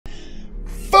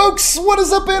Folks, what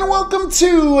is up and welcome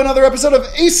to another episode of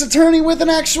Ace Attorney with an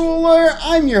Actual Lawyer.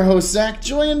 I'm your host, Zach,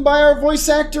 joined by our voice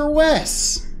actor,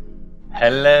 Wes.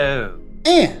 Hello.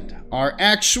 And our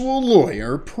actual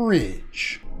lawyer,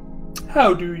 Pridge.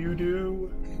 How do you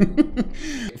do?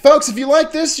 Folks, if you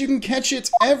like this, you can catch it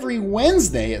every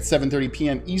Wednesday at 7:30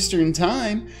 p.m. Eastern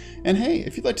Time. And hey,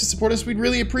 if you'd like to support us, we'd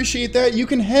really appreciate that. You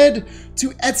can head to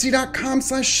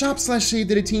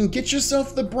etsy.com/shop/SaveTheTeen. Get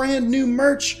yourself the brand new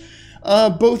merch.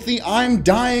 Both the I'm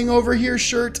Dying Over Here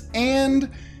shirt and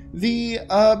the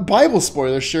Bible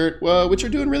spoiler shirt, which are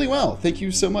doing really well. Thank you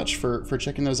so much for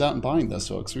checking those out and buying those,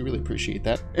 folks. We really appreciate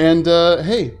that. And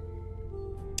hey,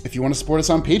 if you want to support us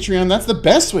on Patreon, that's the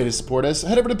best way to support us.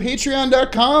 Head over to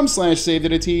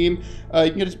patreon.com/SaveTheTeen.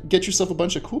 You can get yourself a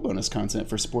bunch of cool bonus content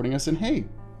for supporting us. And hey,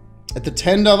 at the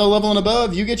 $10 level and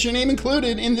above, you get your name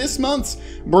included in this month's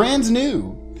brand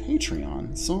new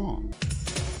Patreon song.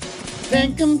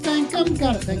 Thank 'em,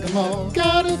 gotta thank 'em all.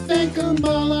 Gotta thank 'em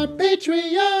all, our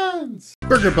Patreons.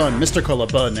 Burger Bun, Mr. Cola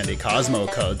Bun, Andy Cosmo,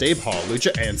 De Paul,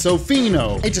 Lucha, and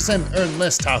Sofino. HSM,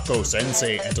 Ernless, Taco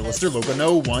Sensei, Antilister, Logan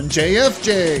 01,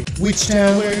 JFJ. Witch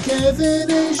Tower,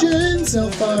 Kevin, Asian,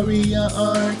 Selfaria,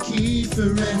 Arky,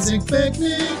 Forensic,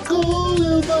 Becknick, Cole,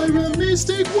 Elvira,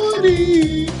 Mystic,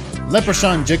 Woody.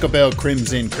 Leprechaun, Jacobel,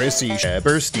 Crimson, Chrissy,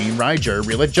 Eberstein, Ryger,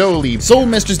 Rilla Jolie, Soul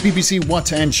Mistress, BBC,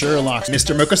 What, and Sherlock,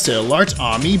 Mr. Mokasil, Art,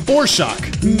 Ami,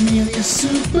 Borshak, Amelia,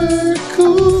 Super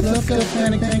Cool, Fluffka,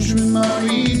 Panic, Benjamin,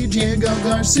 Mari, Diego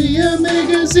Garcia,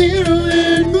 Mega Zero,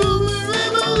 and Boomer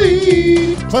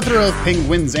Emily. Plethora of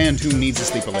penguins and Who Needs a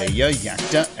Sleep, Alea,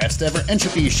 Yakta, Estever,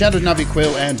 Entropy, Shadowed Navi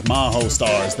Quill, and Maho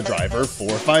Stars, the driver,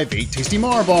 458, Tasty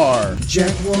Marbar.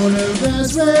 Jack Warner,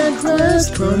 Raz, Red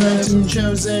Crest, Cronut, and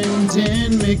Chosen,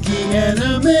 Tin, Mickey,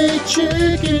 Anime,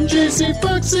 Chicken, JC,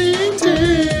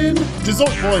 Foxington.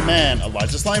 Dessert Boy Man,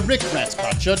 Elijah Sly, Rick, Rats,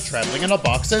 Pacha, Traveling in a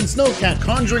Box, and Snowcat,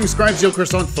 Conjuring, Scribes, Yo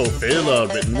Croissant, Fulfilla,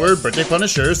 Written Word, Birthday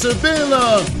Punisher,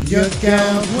 Sibylla.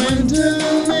 Yuckout,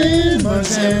 Gwendolyn,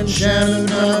 Martin, Shadow,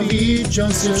 Navi,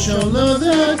 Joseph, Shola,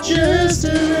 the Jester,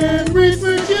 and Reed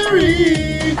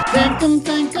Mercury. Thank 'em,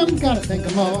 gotta thank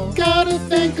 'em all. Gotta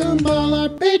thank 'em all, our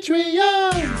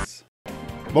Patreons.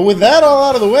 But with that all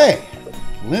out of the way,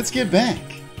 let's get back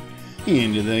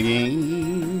into the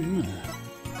game.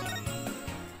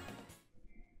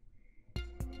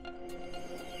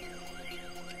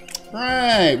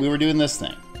 Right, we were doing this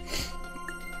thing.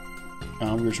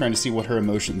 We were trying to see what her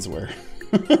emotions were.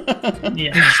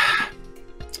 Yeah.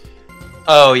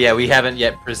 Oh yeah, we haven't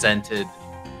yet presented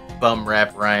Bum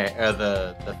Rap Ryan,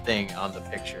 the thing on the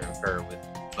picture of her with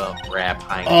Bum Rap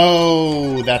Heine.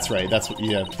 Oh, that's right. That's what.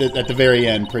 Yeah. At the very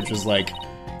end, Pridge was like,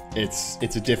 "It's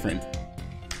a different."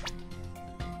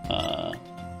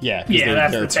 Yeah. Yeah,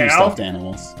 there are two tail. stuffed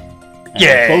animals. And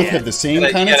Yeah, both have the same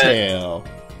kind of tail.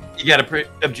 You gotta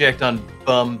object on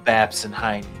Bum, Baps, and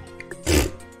Heine.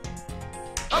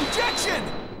 Objection!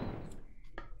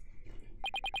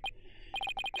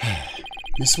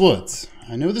 Miss Woods,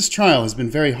 I know this trial has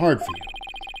been very hard for you,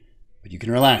 but you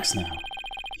can relax now.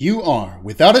 You are,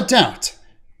 without a doubt,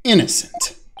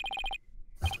 innocent.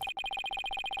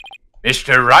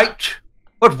 Mr. Wright,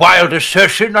 what wild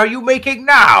assertion are you making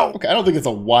now? Okay, I don't think it's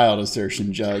a wild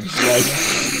assertion, Judge. Like,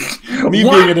 me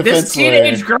what? being a defense This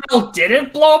teenage lawyer. girl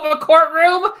didn't blow up a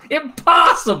courtroom?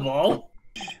 Impossible!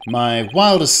 My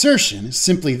wild assertion is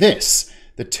simply this.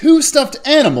 The two stuffed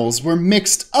animals were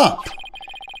mixed up.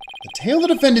 The tail the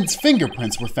defendant's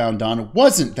fingerprints were found on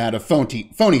wasn't that of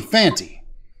phony Fanty.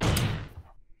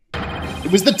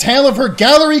 It was the tail of her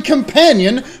gallery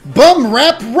companion, Bum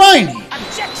Rap Riney.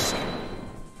 Objection!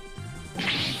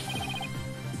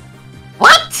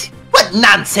 What? What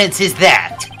nonsense is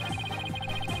that?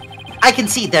 I can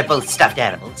see they're both stuffed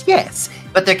animals, yes,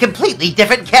 but they're completely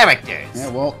different characters. Yeah,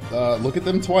 well, look at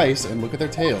them twice and look at their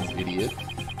tails, idiot.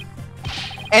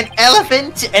 An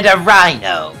elephant and a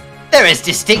rhino. They're as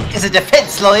distinct as a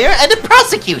defense lawyer and a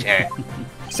prosecutor.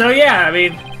 So yeah, I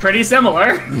mean, pretty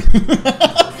similar.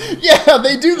 Yeah,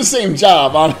 they do the same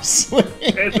job, honestly.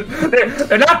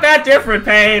 They're not that different,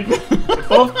 Payne. They're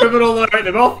both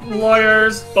they're both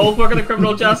lawyers, both work in the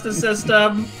criminal justice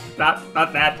system. Not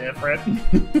that different.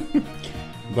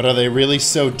 But are they really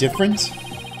so different?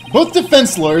 Both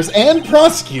defense lawyers and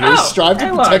prosecutors strive to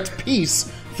protect peace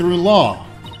through law.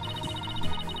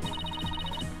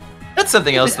 That's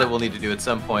something else that we'll need to do at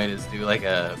some point, is do like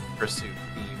a pursuit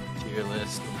theme tier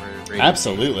list.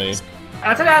 Absolutely.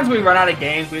 Sometimes we run out of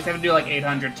games. We just have to do like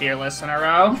 800 tier lists in a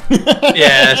row.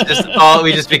 Yeah, it's just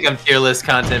we just become tier list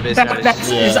content based on it.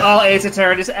 It's all Ace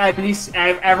Attorney. Just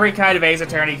every kind of Ace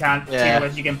Attorney tier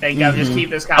list you can think of. Just keep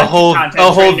this content.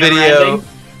 A whole video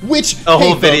Which A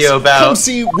whole video about- come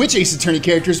see which Ace Attorney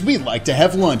characters we'd like to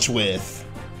have lunch with.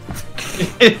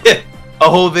 A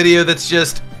whole video that's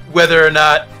just whether or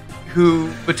not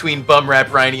who between Bum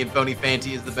Rap Riney and Phony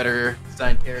Fanty is the better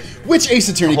designed character. Which Ace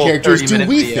Attorney A whole characters do 30-minute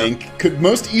we video. think could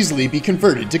most easily be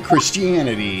converted to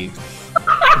Christianity?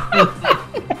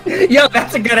 Yo,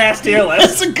 that's a good ass tier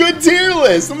list. That's a good tier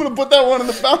list. I'm gonna put that one in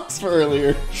the box for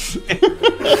earlier.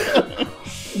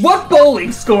 What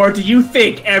bowling score do you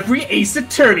think every Ace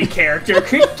Attorney character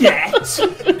could get?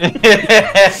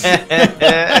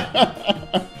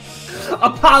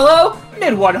 Apollo,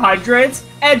 mid 100s.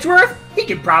 Edgeworth, he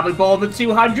can probably bowl in the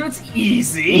 200s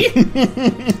easy.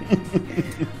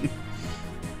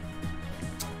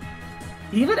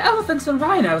 Even elephants and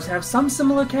rhinos have some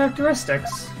similar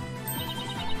characteristics.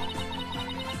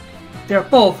 They're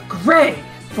both gray,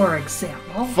 for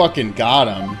example. Fucking got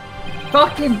him.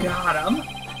 Fucking got 'em.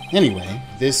 Anyway,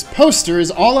 this poster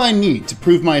is all I need to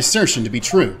prove my assertion to be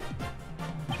true.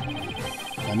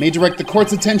 If I may direct the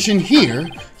court's attention here,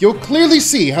 you'll clearly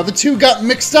see how the two got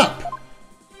mixed up.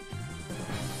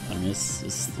 I mean, this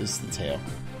is the tail.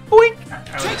 Boink.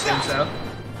 I would assume so.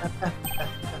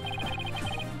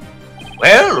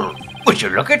 Well, would you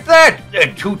look at that?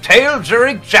 The two tails are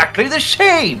exactly the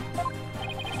same.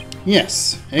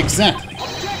 Yes, exactly.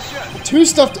 The two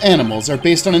stuffed animals are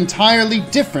based on entirely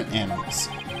different animals.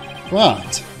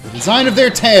 But the design of their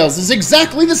tails is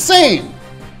exactly the same!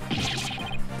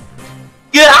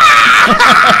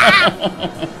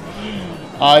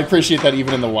 I appreciate that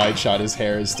even in the wide shot his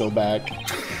hair is still back.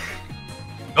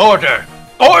 Order!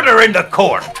 Order in the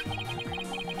court!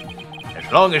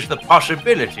 As long as the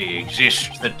possibility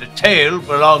exists that the tail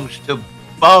belongs to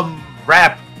Bum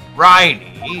Rap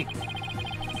Riney,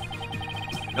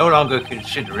 no longer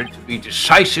consider it to be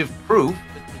decisive proof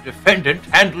that the defendant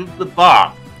handled the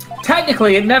bomb.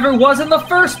 Technically, it never was in the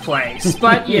first place,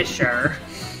 but yeah, sure.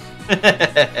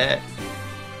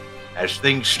 As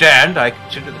things stand, I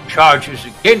consider the charges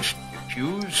against the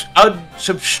accused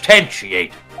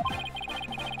unsubstantiated.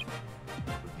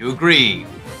 Would you agree,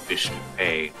 Mr.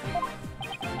 Payne?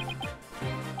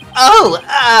 Oh,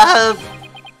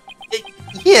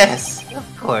 yes,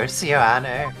 of course, Your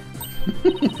Honor.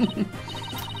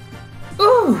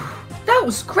 Ooh, that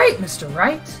was great, Mr.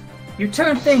 Wright. You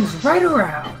turned things right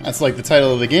around. That's like the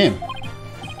title of the game.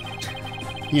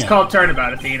 It's Yeah, called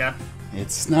Turnabout, Athena.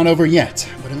 it's not over yet,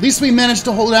 but at least we managed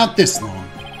to hold out this long.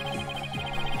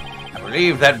 I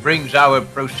believe that brings our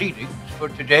proceedings for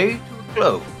today to a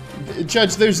close.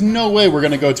 Judge, there's no way we're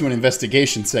gonna go to an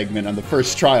investigation segment on the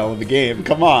first trial of the game.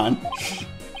 Come on.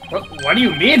 What do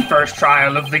you mean, first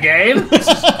trial of the game? This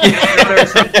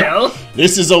is Hill.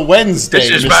 This is a Wednesday,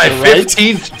 This is Mr. my Wright.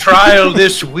 15th trial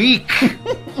this week.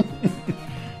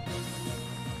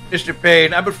 Mr.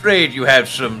 Payne, I'm afraid you have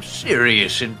some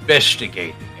serious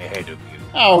investigating ahead of you.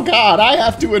 Oh God, I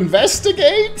have to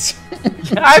investigate?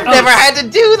 I've never had to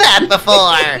do that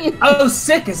before. Oh,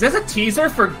 sick. Is this a teaser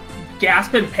for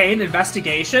Gasp and Pain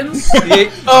Investigations? Oh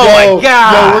Yo, my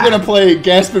god! Yo, we're gonna play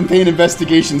Gasp and Pain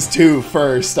Investigations 2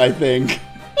 first, I think.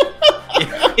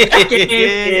 That game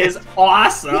is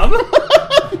awesome.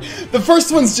 The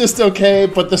first one's just okay,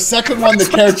 but the second one, the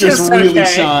First one's characters just really okay.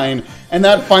 shine, and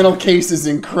that final case is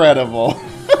incredible.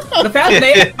 The fact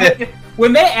that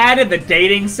when they added the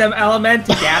dating sim element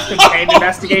to Gasp and Pain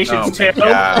Investigations 2,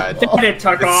 God. then it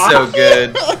took off. So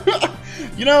good.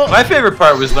 You know, My favorite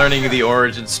part was learning the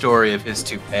origin story of his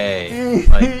toupee.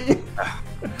 Like,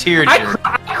 tear I jerk.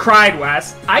 cried,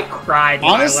 Wes. I cried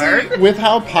when I honestly, learned. with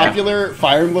how popular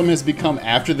Fire Emblem has become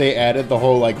after they added the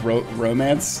whole like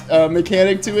romance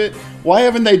mechanic to it, why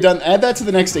haven't they add that to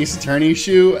the next Ace Attorney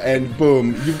issue, and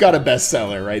boom, you've got a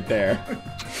bestseller right there.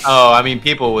 Oh, I mean,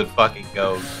 people would fucking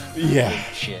go Yeah,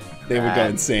 shit. they would go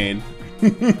insane.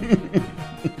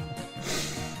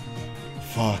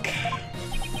 Fuck.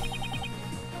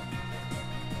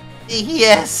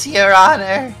 Yes, Your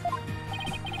Honor.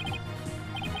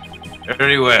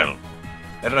 Very well.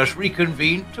 Let us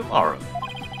reconvene tomorrow.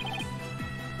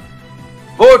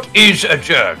 Court is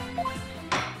adjourned.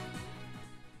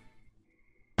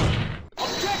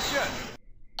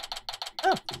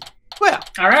 Well,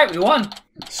 All right, we won.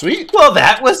 Sweet. well,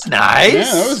 that was nice. Yeah,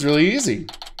 that was really easy.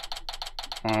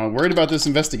 Worried about this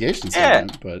investigation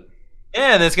segment, but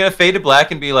Yeah, and it's gonna fade to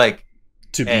black and be like,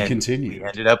 to be and continued. we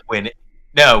ended up winning.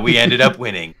 No, we ended up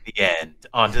winning. The end.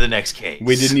 On to the next case.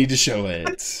 We didn't need to show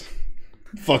it.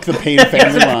 Fuck the Payne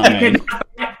family line.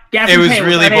 It was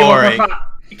really boring.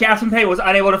 Gasp and Payne was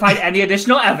unable to find any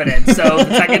additional evidence, so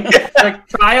the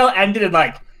trial ended in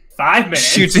like 5 minutes.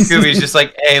 Shoots and Kubi's just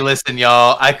like, hey, listen,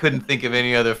 y'all, I couldn't think of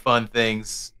any other fun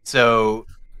things, so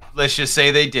let's just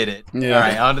say they did it. Yeah. All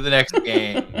right, on to the next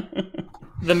game.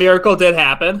 The miracle did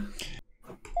happen.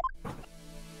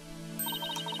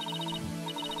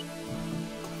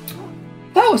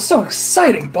 That was so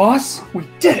exciting, boss. We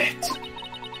did it.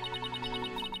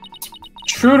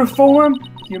 True to form,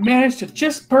 you managed to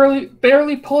just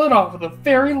barely pull it off at the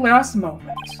very last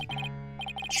moment.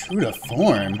 True to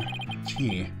form?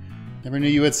 Gee, never knew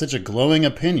you had such a glowing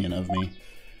opinion of me.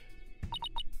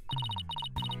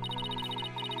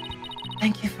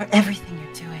 Thank you for everything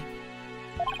you're doing.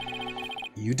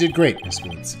 You did great, Miss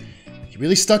Woods. You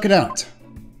really stuck it out.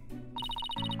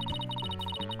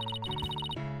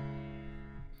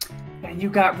 And you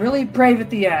got really brave at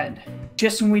the end,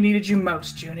 just when we needed you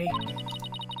most, Junie.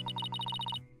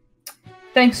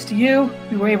 Thanks to you,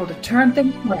 we were able to turn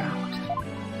things around.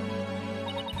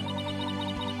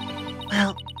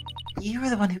 Well, you were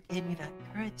the one who gave me that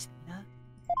courage, Tina.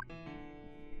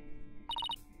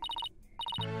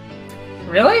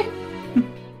 Really?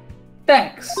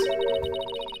 Thanks.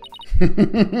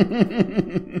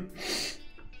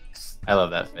 I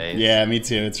love that face. Yeah, me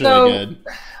too. It's really good.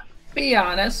 Be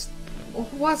honest,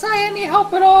 was I any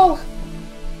help at all?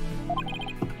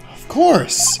 Of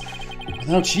course!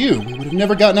 Without you, we would have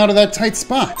never gotten out of that tight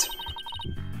spot.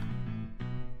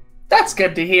 That's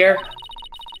good to hear.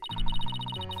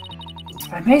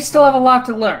 I may still have a lot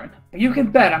to learn, but you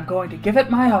can bet I'm going to give it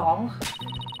my all.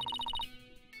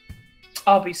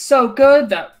 I'll be so good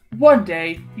that one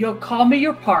day you'll call me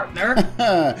your partner.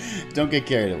 Don't get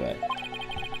carried away.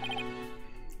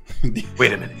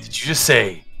 Wait a minute. Did you just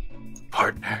say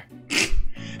partner?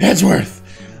 Edgeworth!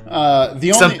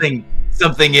 The only...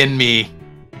 Something in me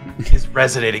is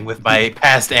resonating with my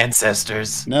past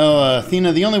ancestors. No,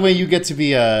 Athena, the only way you get to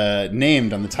be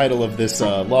named on the title of this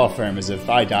law firm is if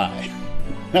I die.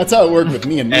 That's how it worked with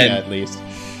me and Mia, at least.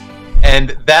 And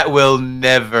that will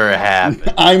never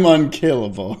happen. I'm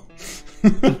unkillable.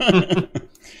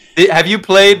 Have you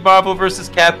played Marvel vs.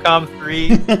 Capcom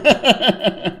 3?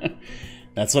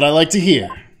 That's what I like to hear.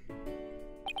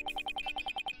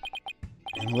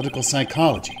 Analytical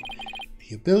psychology.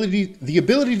 The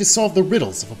ability to solve the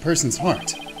riddles of a person's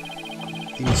heart.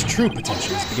 Athena's true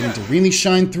potential is beginning to really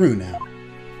shine through now.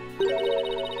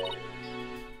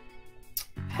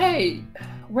 Hey,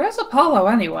 where's Apollo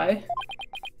anyway?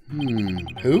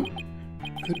 Who?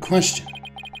 Good question.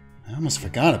 I almost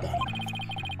forgot about him.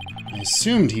 I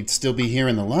assumed he'd still be here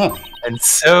in the lobby. And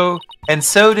so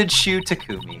did Shu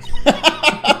Takumi.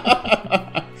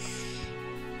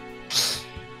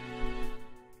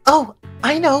 Oh,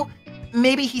 I know.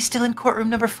 Maybe he's still in courtroom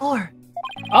number 4.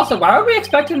 Also, why would we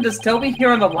expect him to still be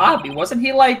here in the lobby? Wasn't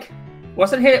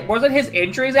his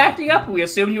injuries acting up? We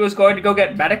assumed he was going to go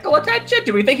get medical attention?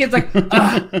 Do we think he's like,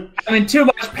 I'm in too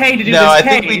much pain to do this No, I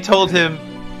case? think we told him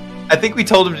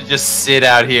to just sit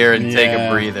out here and take a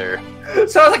breather.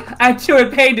 So I was like, I'm too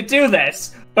in pain to do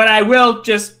this, but I will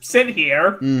just sit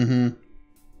here. Mm-hmm.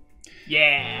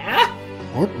 Yeah?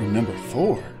 Courtroom number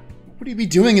 4? What would he be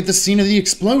doing at the scene of the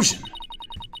explosion?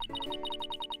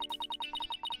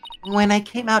 When I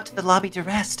came out to the lobby to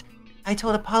rest, I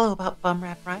told Apollo about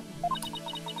Bumrap Riney.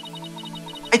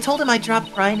 I told him I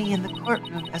dropped Riney in the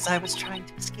courtroom as I was trying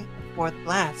to escape before the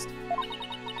blast.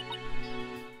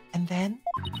 And then...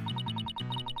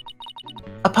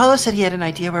 Apollo said he had an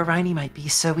idea where Riney might be,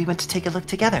 so we went to take a look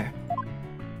together.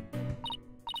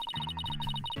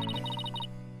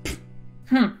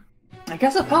 I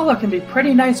guess Apollo can be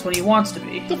pretty nice when he wants to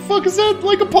be. The fuck is that?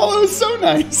 Like, Apollo is so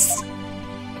nice!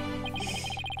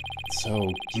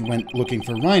 So, you went looking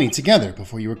for Riney together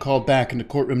before you were called back into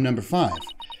courtroom number 5?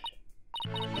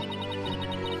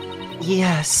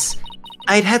 Yes.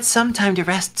 I'd had some time to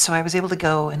rest, so I was able to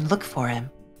go and look for him.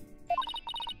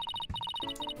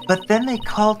 But then they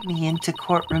called me into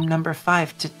courtroom number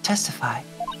 5 to testify.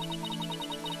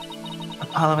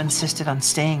 Apollo insisted on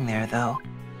staying there, though.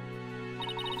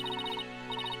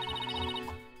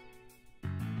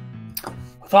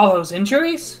 With all those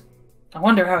injuries? I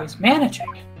wonder how he's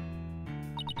managing.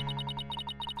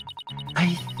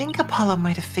 I think Apollo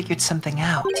might have figured something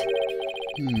out.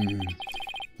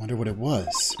 Wonder what it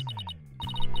was.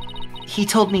 He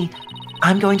told me,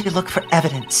 I'm going to look for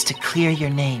evidence to clear your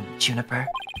name, Juniper.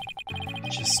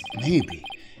 Just maybe.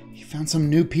 He found some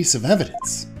new piece of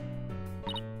evidence.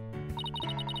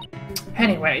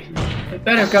 Anyway, we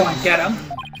better go and get him.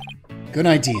 Good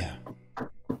idea.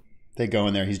 They go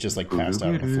in there, he's just like passed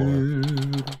out on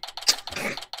the floor.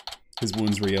 His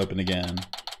wounds reopen again.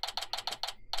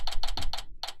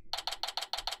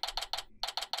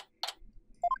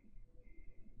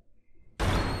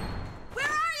 Where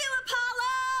are you,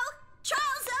 Apollo?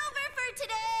 Trial's over for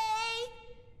today.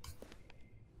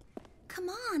 Come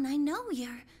on,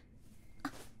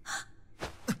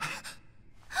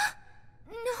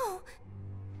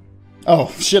 Oh,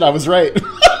 shit, I was right.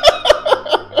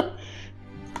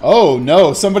 Oh,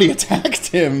 no, somebody attacked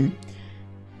him.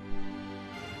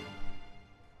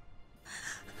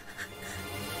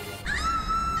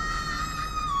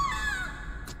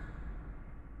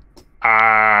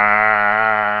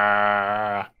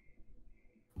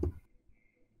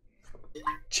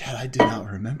 Chad, I do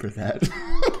not remember that.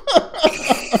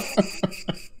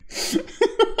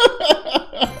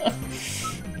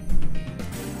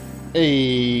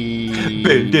 Hey.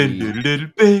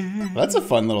 That's a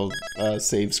fun little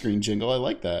save screen jingle. I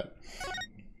like that.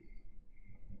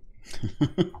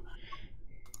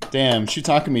 Damn,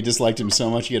 Shutakami disliked him so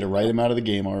much he had to write him out of the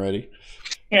game already.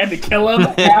 He had to kill him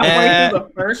halfway through the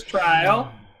first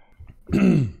trial.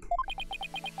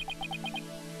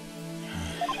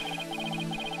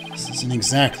 This isn't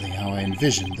exactly how I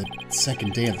envisioned the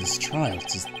second day of this trial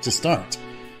to start.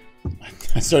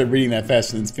 I started reading that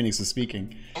faster than Phoenix was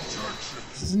speaking.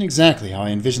 This isn't exactly how I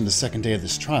envisioned the second day of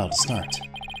this trial to start.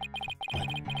 But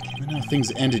given how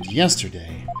things ended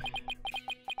yesterday...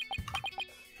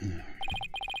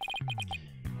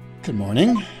 Good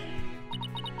morning.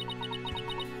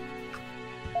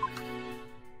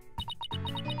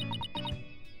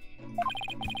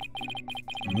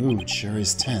 The mood sure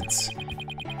is tense.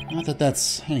 Not that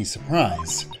that's any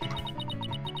surprise.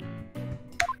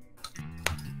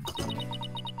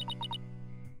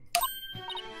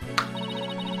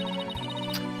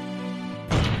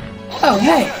 Oh,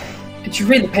 hey. Did you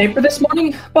read the paper this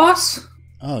morning, boss?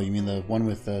 Oh, you mean the one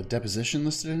with the deposition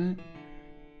listed in it?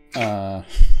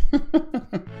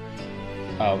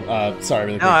 Sorry.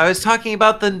 Really no, I was talking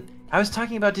about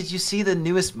did you see the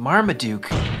newest Marmaduke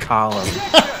column?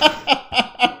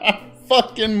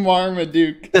 Fucking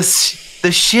Marmaduke.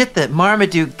 The shit that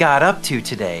Marmaduke got up to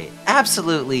today.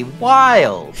 Absolutely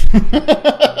wild.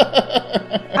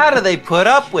 How do they put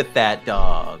up with that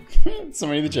dog?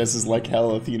 Somebody in the chat says, like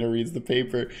hell, Athena reads the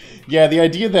paper. Yeah, the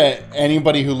idea that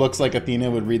anybody who looks like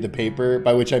Athena would read the paper,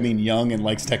 by which I mean young and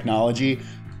likes technology,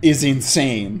 is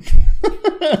insane.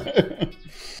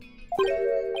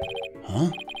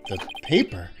 Huh? The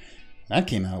paper? That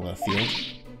came out of left field.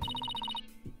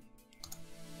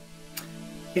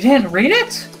 You didn't read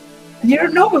it? And you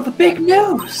don't know about the big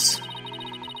news.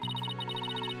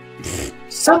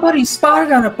 Somebody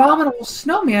spotted an abominable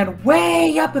snowman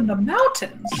way up in the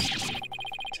mountains.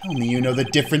 Tell me you know the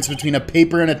difference between a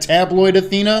paper and a tabloid,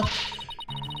 Athena?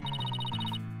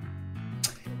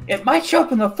 It might show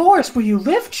up in the forest where you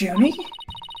live, Junie.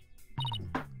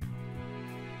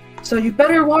 So you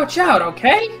better watch out,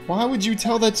 okay? Why would you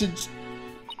tell that to...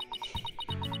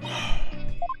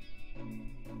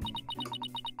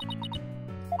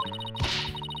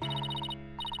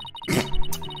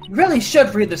 You really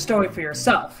should read the story for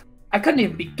yourself. I couldn't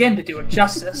even begin to do it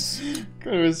justice.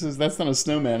 That's not a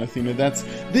snowman, Athena. That's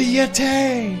the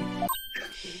Yeti!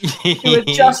 Do it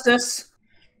justice.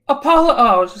 Apollo... Oh,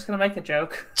 I was just gonna make a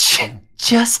joke.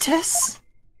 Justice?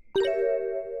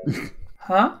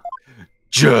 Huh?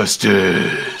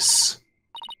 Justice.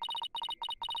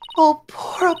 Oh,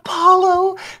 poor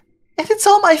Apollo. And it's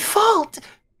all my fault.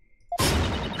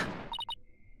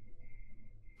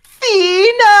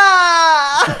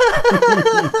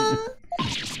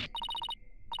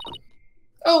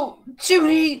 Oh,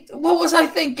 Junie, what was I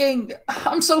thinking?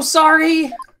 I'm so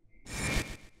sorry.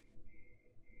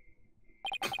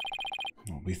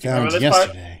 What we found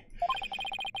yesterday.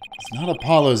 It's not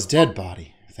Apollo's dead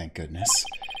body, thank goodness.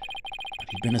 But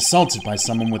he'd been assaulted by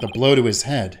someone with a blow to his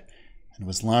head and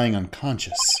was lying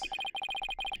unconscious.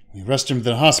 We rushed him to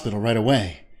the hospital right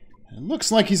away, and it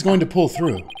looks like he's going to pull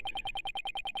through.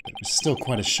 But it was still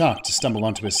quite a shock to stumble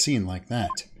onto a scene like that.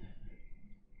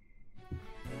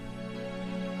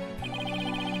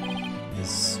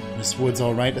 Is Miss Woods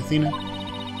all right, Athena?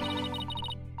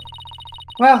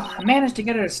 Well, I managed to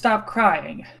get her to stop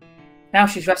crying. Now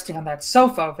she's resting on that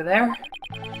sofa over there.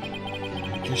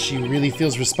 I guess she really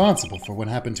feels responsible for what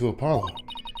happened to Apollo.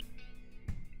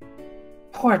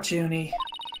 Poor Junie.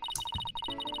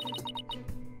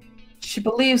 She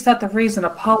believes that the reason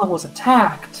Apollo was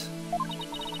attacked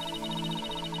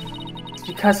is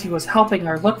because he was helping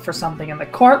her look for something in the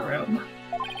courtroom.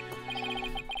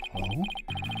 Oh?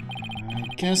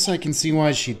 I guess I can see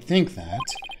why she'd think that.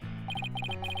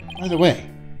 By the way,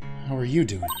 how are you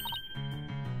doing?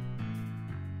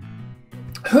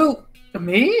 Who?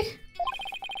 Me?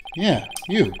 Yeah,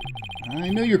 you. I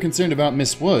know you're concerned about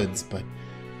Miss Woods, but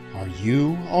are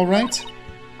you alright?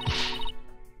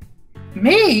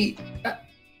 Me?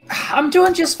 I'm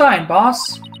doing just fine,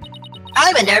 boss.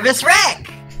 I'm a nervous wreck.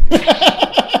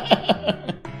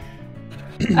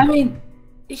 I mean,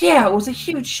 yeah, it was a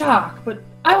huge shock, but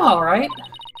I'm alright.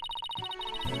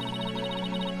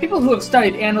 People who have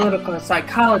studied analytical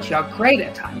psychology are great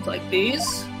at times like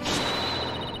these.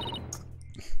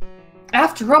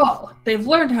 After all, they've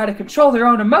learned how to control their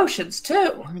own emotions,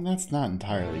 too. I mean, that's not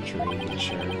entirely true, but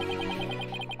sure.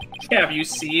 Yeah, have you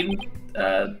seen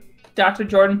Dr.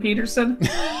 Jordan Peterson?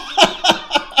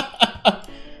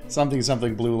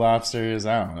 something blue lobsters,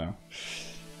 I don't know.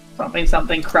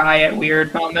 Something cry at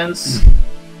weird moments.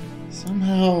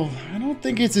 Somehow, I don't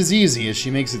think it's as easy as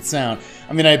she makes it sound.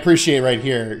 I mean, I appreciate right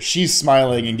here, she's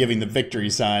smiling and giving the victory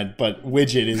side, but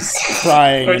Widget is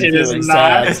crying and feeling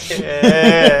sad.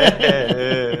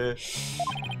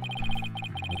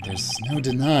 But there's no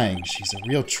denying she's a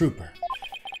real trooper.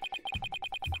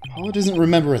 Apollo doesn't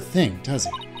remember a thing, does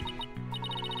he?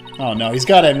 Oh no, he's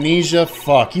got amnesia?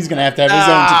 Fuck, he's gonna have to have his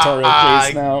own tutorial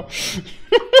case now.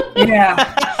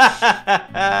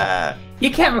 Yeah. He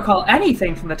can't recall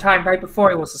anything from the time right before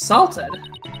he was assaulted.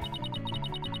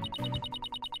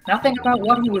 Nothing about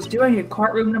what he was doing in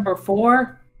courtroom number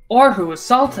 4, or who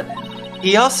assaulted him.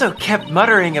 He also kept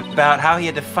muttering about how he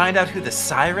had to find out who the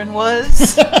siren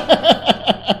was.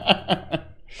 The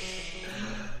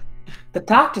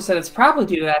doctor said it's probably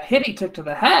due to that hit he took to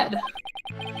the head.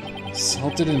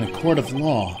 Assaulted in a court of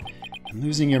law, and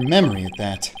losing your memory at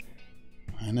that.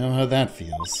 I know how that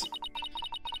feels.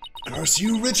 Curse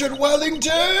you, Richard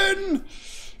Wellington!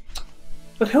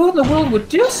 But who in the world would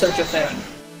do such a thing?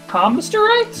 Huh, Mr.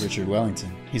 Wright? Richard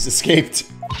Wellington. He's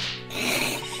escaped.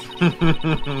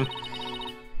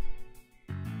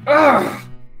 Ugh!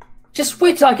 Just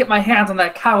wait till I get my hands on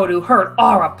that coward who hurt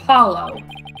our Apollo.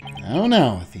 Oh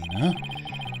no, Athena. I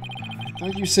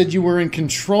thought you said you were in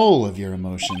control of your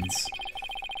emotions.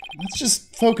 Let's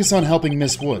just focus on helping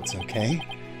Miss Woods, okay?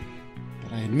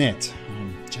 But I admit,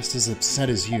 I'm just as upset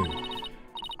as you.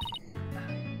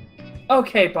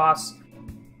 Okay, boss.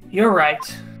 You're right.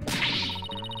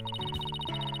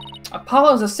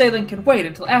 Apollo's assailant can wait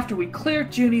until after we clear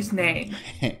Junie's name.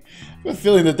 I have a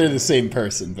feeling that they're the same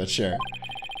person, but sure.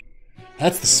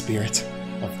 That's the spirit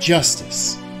of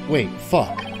justice. Wait,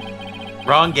 fuck.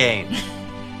 Wrong game.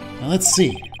 Now let's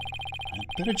see.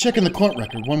 I'd better check in the court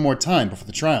record one more time before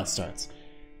the trial starts.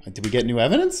 Did we get new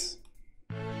evidence?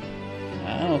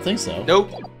 I don't think so.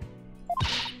 Nope.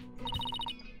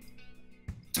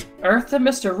 Earth and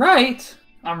Mr. Wright,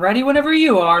 I'm ready whenever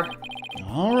you are.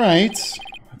 Alright.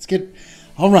 Let's get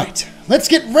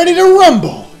ready to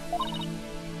rumble!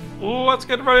 Let's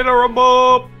get ready to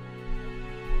rumble!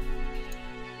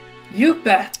 You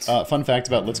bet. Fun fact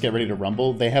about Let's Get Ready to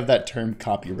Rumble, they have that term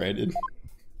copyrighted.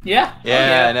 Yeah?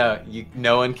 Yeah, I know.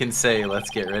 No one can say, let's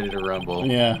get ready to rumble.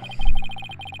 Yeah.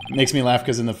 Makes me laugh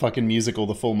because in the fucking musical,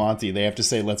 The Full Monty, they have to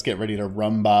say, let's get ready to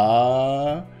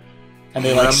rumba. And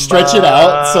they, like, stretch it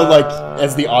out, so, like,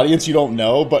 as the audience, you don't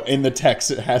know, but in the text,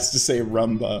 it has to say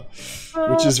rumba,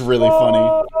 which is really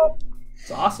funny. It's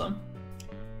awesome.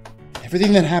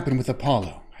 Everything that happened with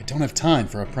Apollo, I don't have time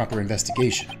for a proper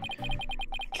investigation.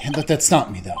 Can't let that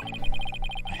stop me, though.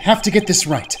 I have to get this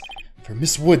right, for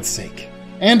Miss Wood's sake.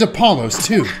 And Apollo's,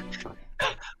 too.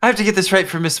 I have to get this right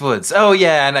for Miss Woods. Oh,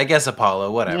 yeah, and I guess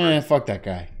Apollo, whatever. Fuck that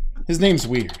guy. His name's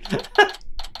weird.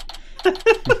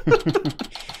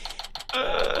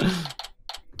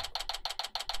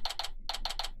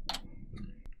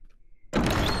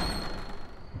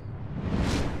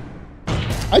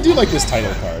 I do like this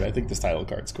title card. I think this title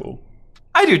card's cool.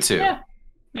 I do, too.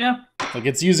 Yeah. Like,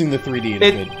 it's using the 3D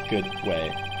in a good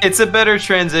way. It's a better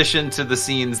transition to the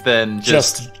scenes than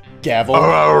just gavel.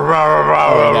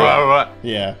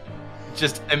 Yeah.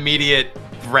 Just immediate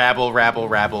rabble,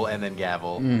 and then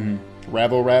gavel. Mm-hmm.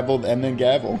 Rabble, and then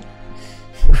gavel.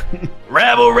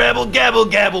 Rabble,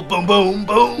 gabble, boom, boom,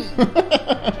 boom.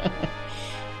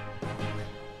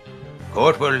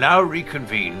 Court will now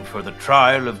reconvene for the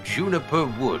trial of Juniper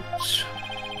Woods.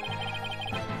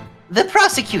 The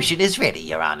prosecution is ready,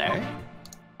 Your Honor.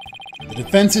 The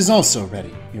defense is also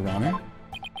ready, Your Honor.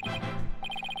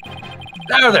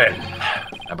 Now then,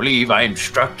 I believe I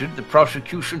instructed the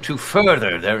prosecution to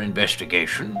further their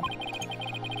investigation.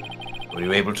 Were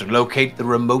you able to locate the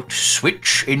remote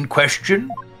switch in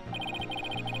question?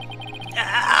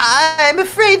 I'm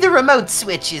afraid the remote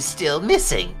switch is still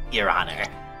missing, Your Honor.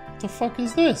 What the fuck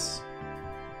is this?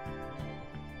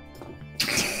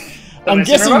 I'm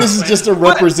guessing this is just a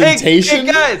representation.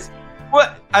 Hey guys,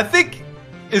 what? I think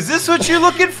is this what you're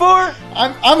looking for?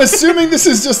 I'm assuming this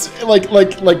is just like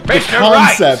the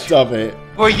concept Wright, of it.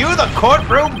 Were you the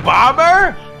courtroom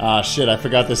bomber? Ah, shit! I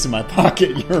forgot this in my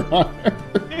pocket, Your Honor.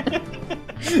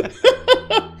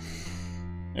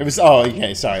 It was. Oh,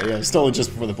 okay. Sorry. Yeah, I stole it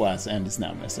just before the blast, and it's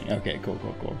now missing. Okay, cool.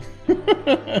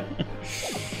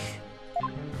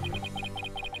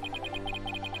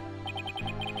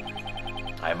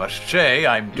 say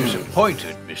I'm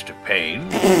disappointed, Mr. Payne.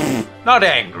 Not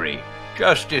angry,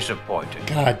 just disappointed.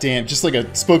 God damn, just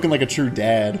spoken like a true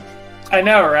dad. I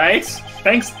know, right?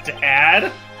 Thanks,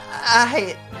 Dad.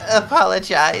 I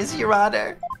apologize, Your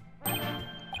Honor.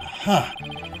 Huh.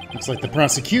 Looks like the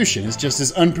prosecution is just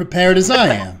as unprepared as I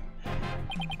am.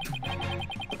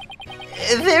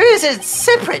 There is a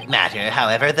separate matter,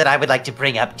 however, that I would like to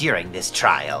bring up during this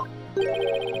trial.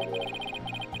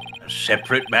 A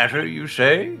separate matter, you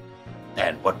say?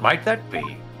 And what might that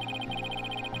be?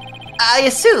 I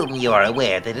assume you are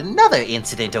aware that another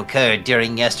incident occurred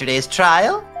during yesterday's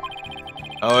trial?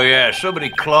 Oh yeah, somebody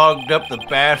clogged up the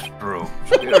bathrooms.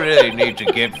 We really need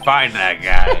to find that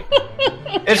guy.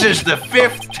 This is the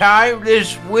 5th time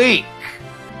this week.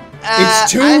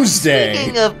 It's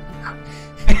Tuesday.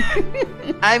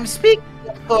 I'm speaking,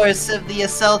 of course, of the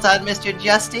assault on Mr.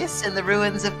 Justice in the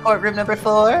ruins of courtroom number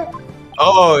 4.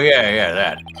 Oh yeah,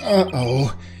 that.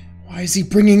 Uh-oh. Why is he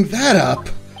bringing that up?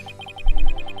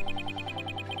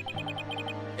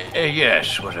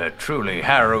 Yes, what a truly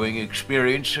harrowing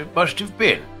experience it must have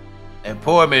been. And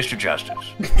poor Mr.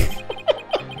 Justice.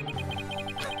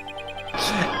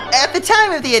 At the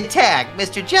time of the attack,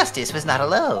 Mr. Justice was not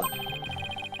alone.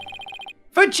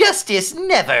 For Justice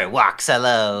never walks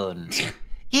alone.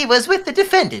 He was with the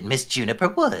defendant, Miss Juniper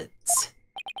Woods.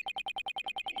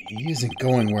 He isn't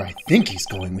going where I think he's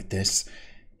going with this.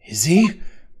 Is he?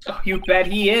 Oh, you bet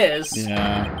he is.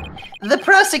 Yeah. The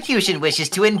prosecution wishes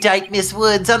to indict Miss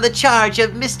Woods on the charge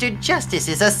of Mr.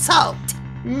 Justice's assault.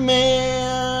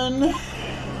 Man.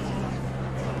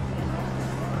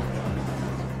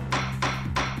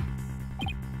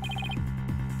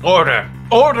 Order!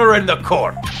 Order in the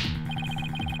court!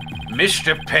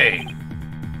 Mr. Payne,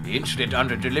 the incident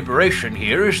under deliberation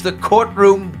here is the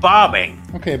courtroom bombing.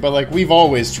 Okay, but we've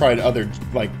always tried other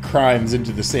crimes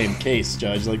into the same case,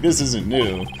 Judge. This isn't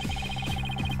new.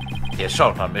 The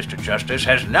assault on Mr. Justice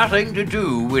has nothing to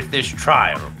do with this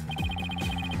trial.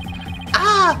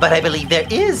 Ah, but I believe there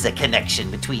is a connection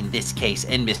between this case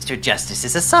and Mr.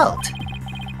 Justice's assault.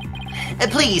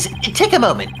 Please, take a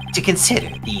moment to consider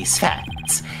these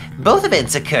facts. Both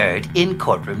events occurred in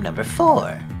courtroom number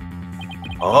 4.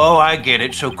 Oh, I get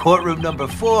it. So courtroom number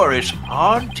 4 is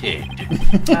haunted.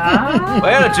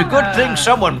 Well, it's a good thing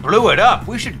someone blew it up.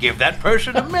 We should give that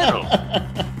person a medal.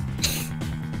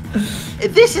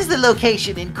 This is the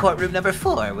location in courtroom number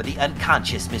 4 where the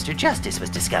unconscious Mr. Justice was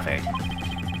discovered.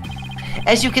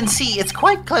 As you can see, it's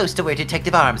quite close to where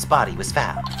Detective Arm's body was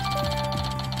found.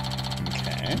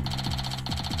 Okay.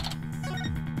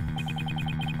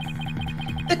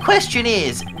 The question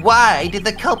is, why did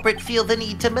the culprit feel the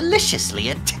need to maliciously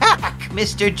attack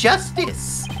Mr.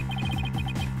 Justice?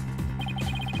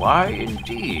 Why,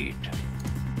 indeed.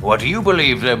 What do you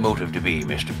believe their motive to be,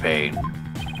 Mr. Payne?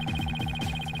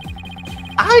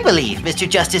 I believe Mr.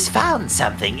 Justice found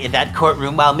something in that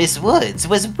courtroom while Miss Woods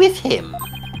was with him.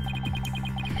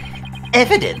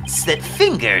 Evidence that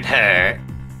fingered her.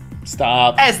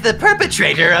 Stop. As the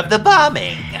perpetrator of the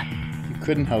bombing. You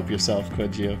couldn't help yourself,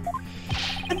 could you?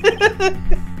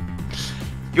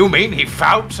 You mean he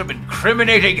found some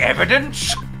incriminating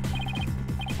evidence?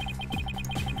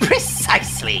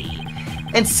 Precisely.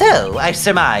 And so I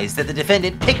surmise that the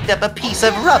defendant picked up a piece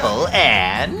of rubble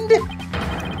and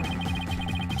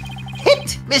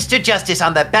hit Mr. Justice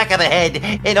on the back of the head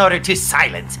in order to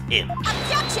silence him.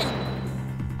 Objection!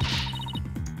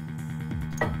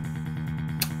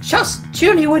 Just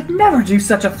Junie would never do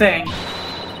such a thing.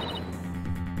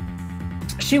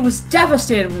 She was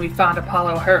devastated when we found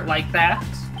Apollo hurt like that.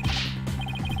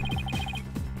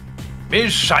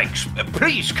 Ms. Sykes,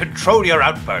 please control your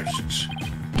outbursts.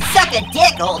 Suck a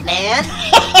dick, old man!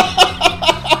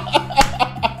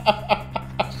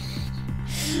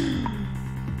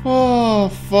 Oh,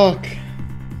 fuck.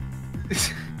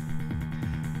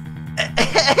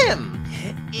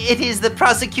 It is the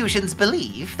prosecution's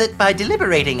belief that by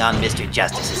deliberating on Mr.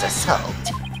 Justice's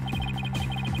assault,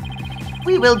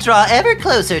 we will draw ever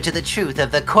closer to the truth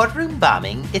of the courtroom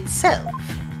bombing itself.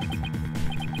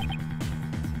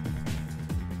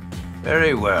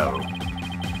 Very well.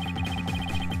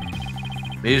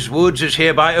 Ms. Woods is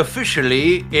hereby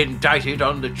officially indicted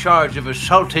on the charge of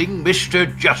assaulting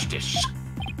Mr. Justice.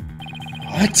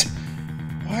 What?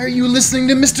 Why are you listening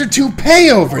to Mr.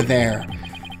 Toupee over there?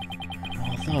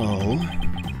 Although,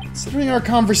 considering our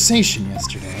conversation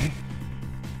yesterday...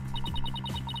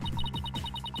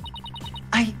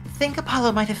 I think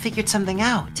Apollo might have figured something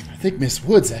out. I think Miss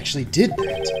Woods actually did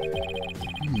that.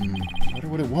 I wonder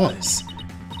what it was.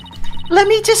 Let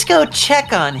me just go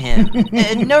check on him.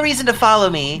 No reason to follow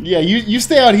me. Yeah, you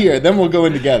stay out here, then we'll go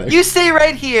in together. You stay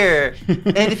right here.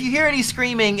 And if you hear any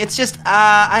screaming, it's just,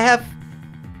 I have...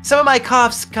 Some of my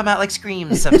coughs come out like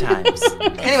screams sometimes.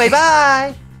 Anyway,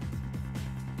 bye!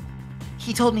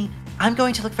 He told me, I'm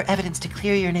going to look for evidence to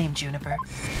clear your name, Juniper.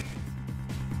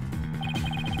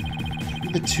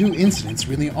 The two incidents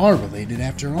really are related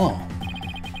after all.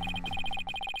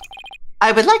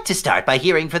 I would like to start by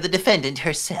hearing from the defendant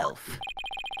herself.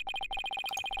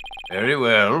 Very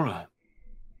well.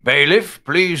 Bailiff,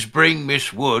 please bring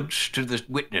Miss Woods to the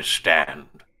witness stand.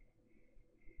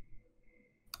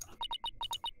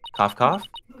 Cough, cough.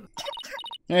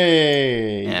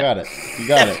 Hey, you got it. You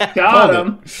got it. Got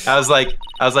him. I was like,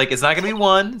 it's not gonna be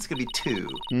one. It's gonna be two.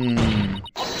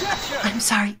 I'm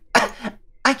sorry.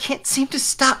 I can't seem to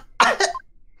stop.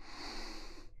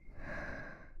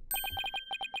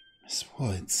 Miss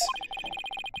Woods.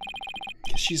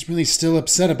 Guess she's really still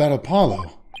upset about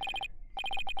Apollo.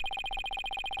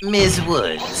 Ms.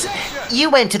 Woods, you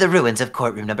went to the ruins of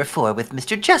courtroom number 4 with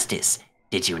Mr. Justice,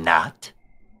 did you not?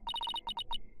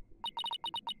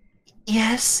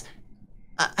 Yes,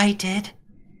 I did.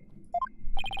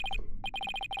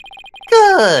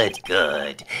 Good,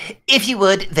 good. If you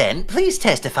would, then, please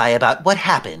testify about what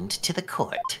happened to the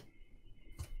court.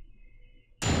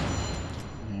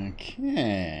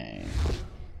 Okay.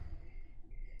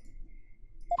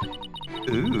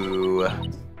 Ooh.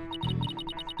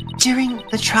 During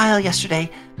the trial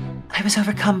yesterday, I was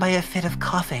overcome by a fit of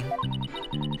coughing.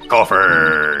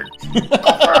 Coffer!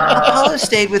 Apollo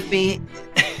stayed with me.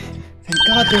 Thank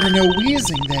God there were no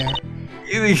wheezing there.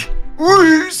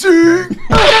 Wheezing!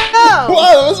 Oh, no!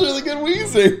 Wow, that was really good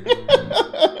wheezing.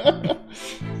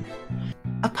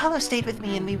 Apollo stayed with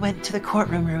me and we went to the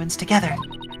courtroom ruins together.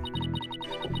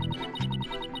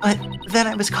 But then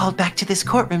I was called back to this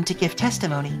courtroom to give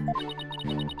testimony.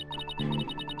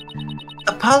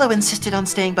 Apollo insisted on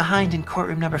staying behind in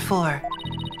courtroom number 4.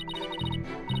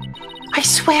 I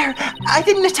swear, I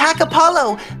didn't attack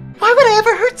Apollo. Why would I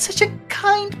ever hurt such a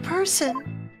kind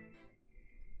person?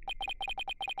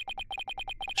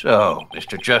 So,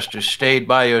 Mr. Justice stayed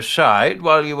by your side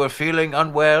while you were feeling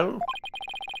unwell?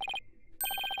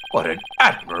 What an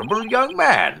admirable young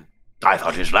man. I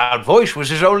thought his loud voice was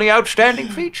his only outstanding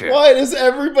feature. Why does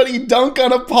everybody dunk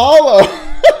on Apollo?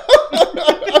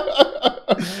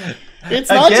 It's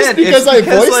not just because I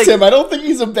voiced him. I don't think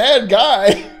he's a bad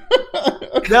guy.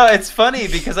 No, it's funny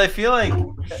because I feel like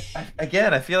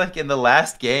in the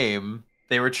last game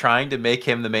they were trying to make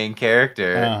him the main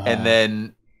character, and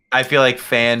then I feel like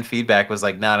fan feedback was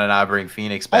like, "No, bring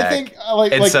Phoenix back." I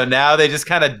think, so now they just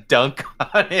kind of dunk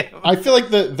on him. I feel like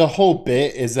the whole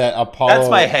bit is that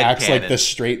Apollo acts headcanon. like the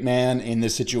straight man in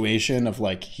this situation of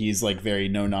like he's like very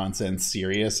no nonsense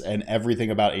serious, and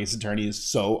everything about Ace Attorney is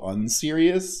so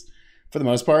unserious for the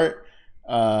most part.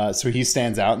 So he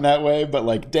stands out in that way, but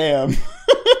like, damn.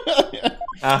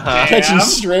 Catching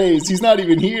strays. He's not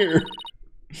even here.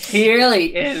 He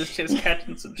really is just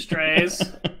catching some strays.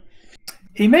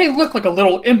 He may look like a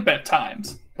little imp at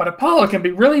times, but Apollo can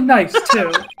be really nice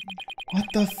too. What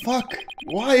the fuck?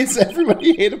 Why is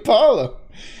everybody hate Apollo?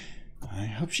 I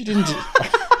hope she didn't.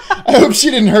 I hope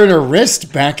she didn't hurt her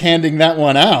wrist backhanding that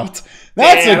one out.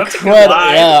 That's incredible.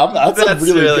 Yeah, that's a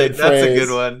really good phrase. That's a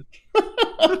good one.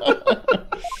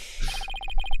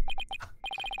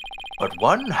 But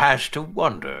one has to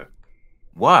wonder,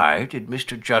 why did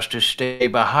Mr. Justice stay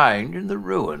behind in the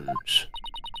ruins?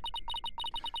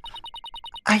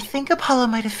 I think Apollo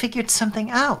might have figured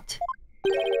something out.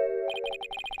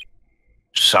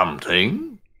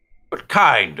 Something? What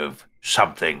kind of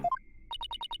something?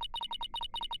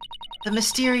 The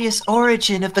mysterious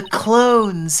origin of the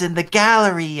clones in the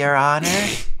gallery, Your Honor.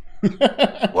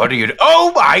 What are you...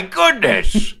 Oh my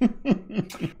goodness!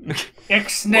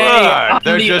 Ixnay.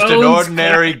 They're just an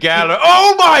ordinary gallery.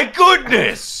 Oh my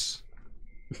goodness!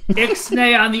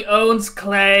 Ixnay on the owns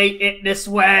clay it this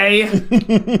way.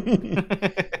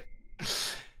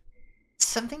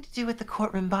 Something to do with the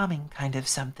courtroom bombing, kind of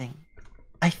something.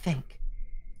 I think.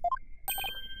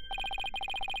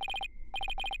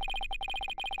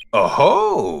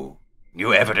 Oh-ho!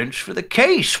 New evidence for the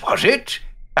case, was it?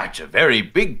 That's a very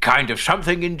big kind of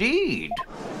something indeed.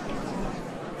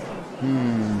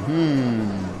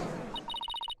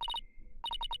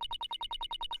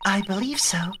 I believe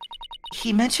so.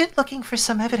 He mentioned looking for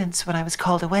some evidence when I was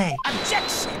called away.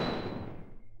 Objection!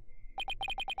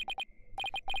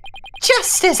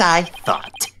 Just as I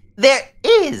thought. There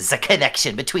is a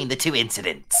connection between the two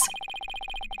incidents.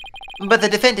 But the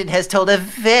defendant has told a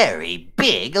very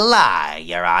big lie,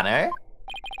 Your Honor.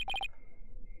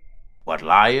 What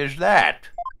lie is that?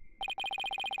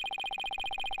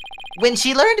 When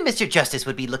she learned Mr. Justice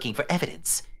would be looking for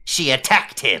evidence, she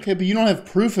attacked him. Okay, but you don't have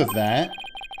proof of that.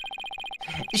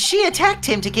 She attacked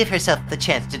him to give herself the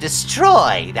chance to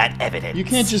destroy that evidence. You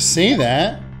can't just say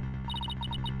that.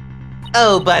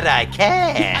 Oh, but I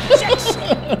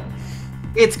can.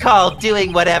 It's called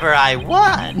doing whatever I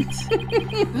want.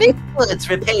 Miss Woods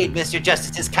repaid Mr.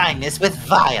 Justice's kindness with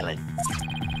violence.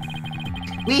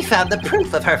 We found the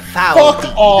proof of her foul Fuck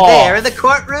deed off. there in the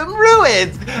courtroom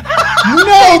ruins.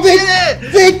 No,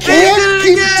 they can't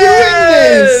keep doing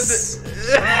this.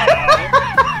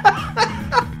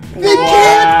 They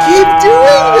can't keep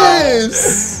doing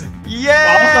this.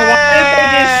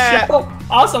 Yeah.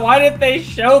 Also, why didn't they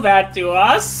show that to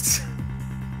us?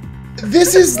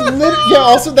 This is yeah.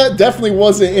 Also, that definitely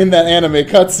wasn't in that anime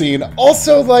cutscene.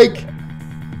 Also, like,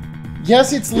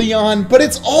 yes, it's Leon, but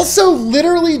it's also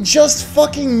literally just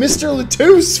fucking Mr.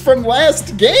 Latouche from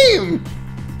last game.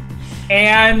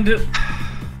 And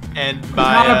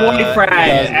my boyfriend,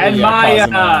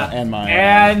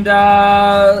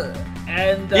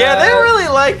 and yeah, they really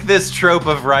like this trope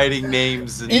of writing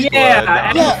names in blood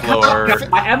on the floor.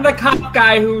 And the cop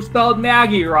guy who spelled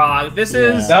Maggie wrong. This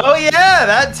is. Oh yeah,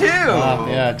 that too.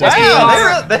 Yeah,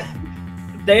 wow,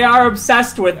 they are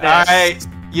obsessed with this. All right,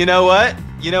 you know what?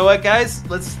 You know what, guys?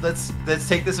 Let's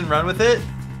take this and run with it.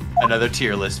 Another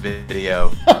tier list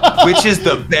video, which is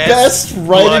the best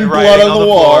writing on the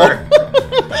wall.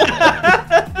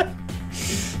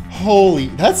 Holy,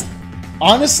 that's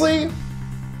honestly.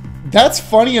 That's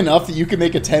funny enough that you could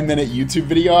make a 10-minute YouTube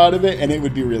video out of it, and it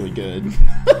would be really good.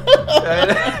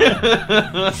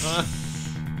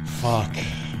 Fuck.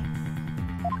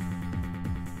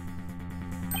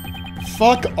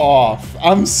 Fuck off.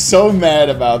 I'm so mad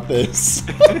about this.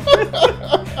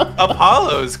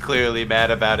 Apollo's clearly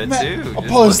mad about it, too. Just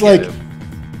Apollo's like,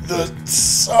 the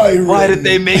siren. Why did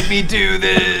they make me do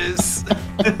this?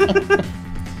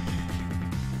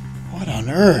 What on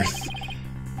earth?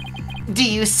 Do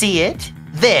you see it?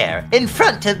 There, in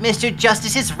front of Mr.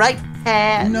 Justice's right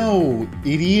hand. No,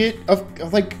 idiot.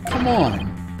 Like, come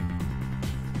on.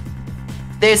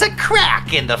 There's a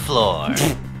crack in the floor.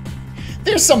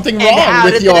 There's something wrong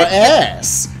with your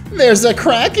ass. There's a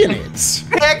crack in it.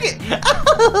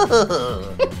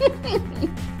 Oh.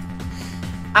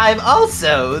 I'm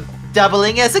also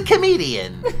doubling as a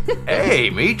comedian. Hey,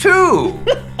 me too.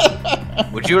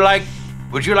 Would you like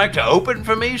to open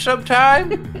for me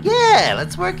sometime? Yeah,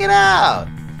 let's work it out.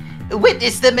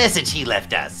 Witness the message he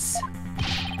left us.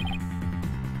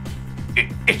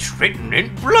 It's written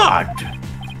in blood.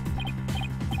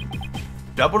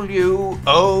 WOODS.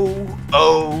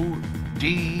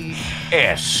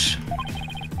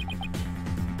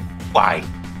 Why,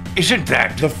 isn't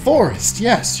that... The forest,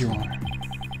 yes, Your Honor.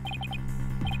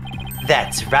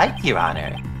 That's right, Your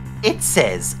Honor. It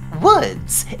says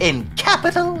Woods in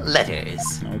capital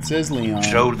letters. No, it says Leon.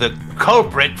 So the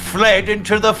culprit fled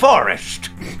into the forest.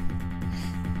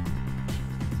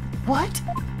 What?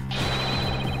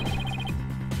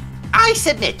 I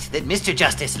submit that Mr.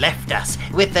 Justice left us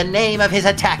with the name of his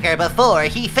attacker before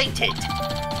he fainted.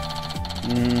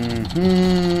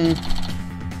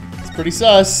 It's pretty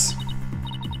sus.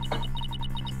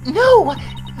 No,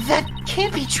 that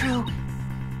can't be true.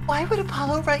 Why would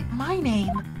Apollo write my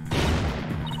name?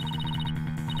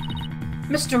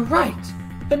 Mr. Wright,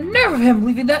 the nerve of him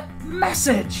leaving that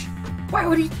message. Why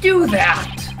would he do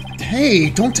that? Hey,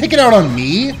 don't take it out on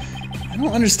me. I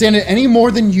don't understand it any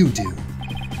more than you do.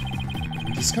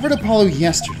 We discovered Apollo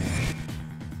yesterday.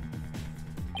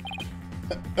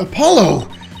 Apollo!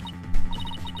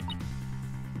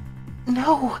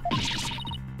 No.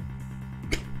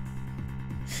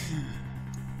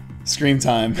 Scream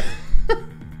time.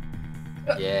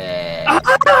 Yeah.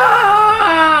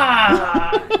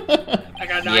 I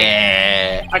got no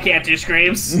Yeah. I can't do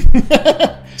screams.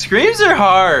 Screams are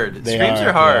hard. They Screams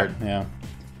are hard. Yeah.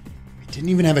 We didn't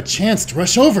even have a chance to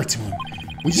rush over to him.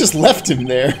 We just left him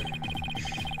there.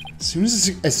 As soon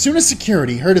as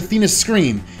security heard Athena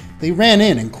scream, they ran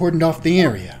in and cordoned off the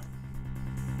area.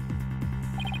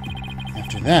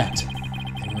 After that,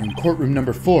 they were in courtroom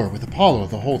number 4 with Apollo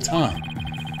the whole time.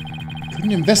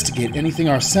 Couldn't investigate anything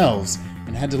ourselves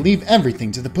and had to leave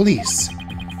everything to the police.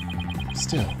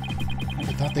 Still, I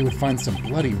never thought they would find some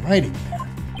bloody writing there.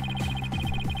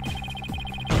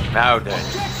 Now then,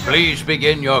 please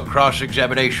begin your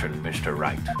cross-examination, Mr.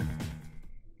 Wright.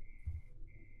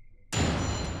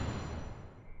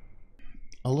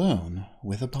 Alone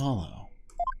with Apollo.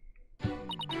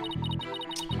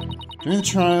 During the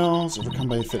trials, overcome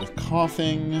by a fit of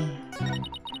coughing,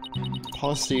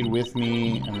 Apollo stayed with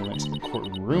me and we went to the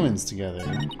courtroom ruins together.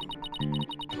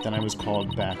 Then I was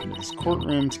called back into this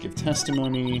courtroom to give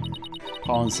testimony.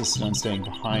 Paul insisted on staying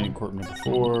behind in courtroom number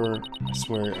 4. I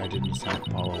swear I didn't attack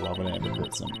Apollo. Why would I ever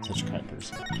hurt such a kind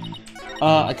person?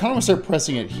 I kind of want to start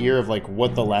pressing it here of like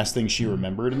what the last thing she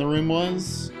remembered in the room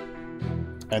was.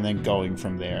 And then going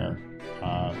from there.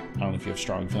 I don't know if you have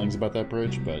strong feelings about that,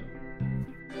 Bridge, but...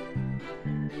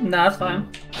 No, that's fine.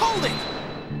 Hold it!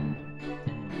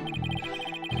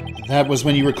 That was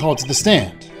when you were called to the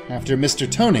stand, after Mr.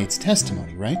 Tonate's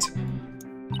testimony, right?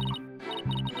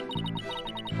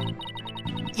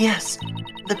 Yes.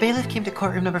 The bailiff came to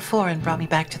courtroom number 4 and brought me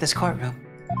back to this courtroom.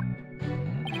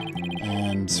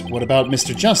 And what about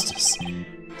Mr. Justice?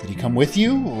 Did he come with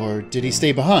you, or did he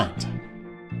stay behind?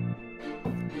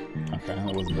 Okay,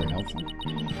 that wasn't very helpful.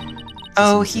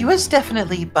 Oh, he was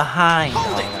definitely behind,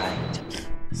 all right.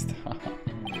 Stop.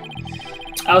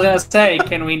 I was gonna say,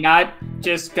 can we not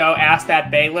just go ask that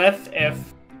bailiff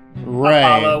if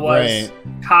Apollo was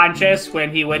conscious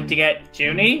when he went to get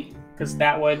Junie? Because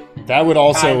that would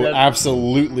also kind of...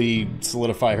 absolutely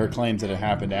solidify her claims that it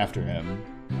happened after him.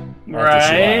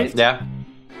 Right? Yeah.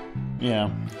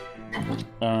 Yeah.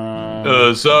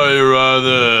 Sorry, Your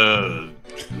Honor.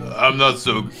 I'm not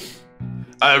so...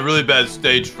 I have really bad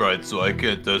stage fright, so I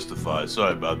can't testify.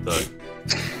 Sorry about that.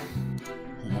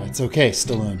 It's okay,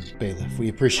 Stallone, bailiff. We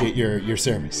appreciate your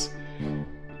service.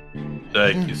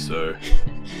 Thank you, sir.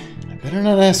 I better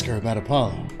not ask her about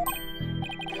Apollo.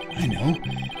 I know.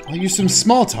 I'll use some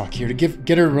small talk here to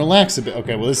get her to relax a bit.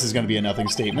 Okay, well, this is going to be a nothing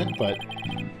statement, but...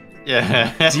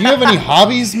 Yeah. Do you have any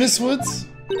hobbies, Miss Woods?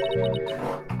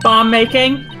 Bomb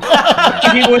making?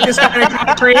 People with this kind of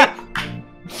concrete?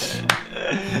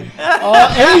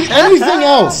 Anything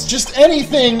else? Just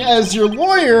anything as your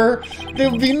lawyer that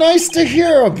would be nice to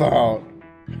hear about.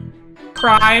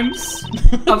 Crimes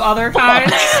of other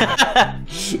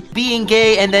kinds? Being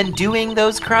gay and then doing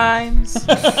those crimes?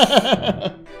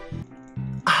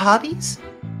 Hobbies?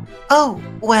 Oh,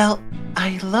 well,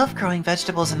 I love growing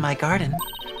vegetables in my garden.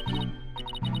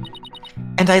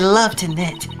 And I love to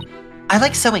knit. I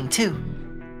like sewing too.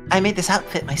 I made this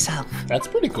outfit myself. That's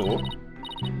pretty cool.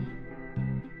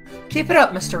 Keep it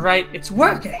up, Mr. Wright. It's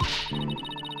working.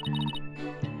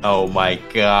 Oh my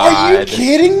god. Are you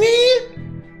kidding me?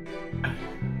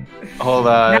 Hold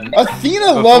on.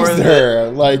 Athena loves her.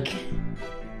 Like,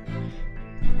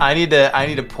 I need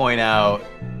to point out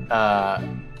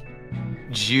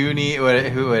Junie, where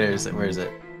is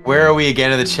it? Where are we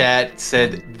again in the chat?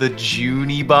 Said the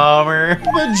Junie bomber.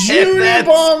 The Junie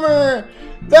bomber.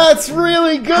 That's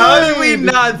really good. How did we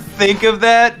not think of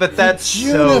that? But that's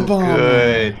so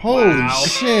good. Holy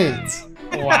shit.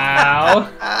 Wow.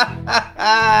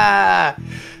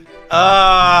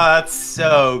 Oh, that's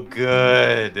so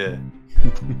good.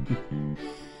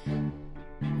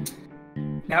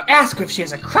 Now ask her if she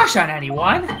has a crush on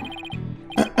anyone.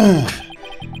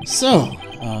 So,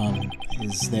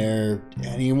 is there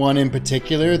anyone in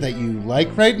particular that you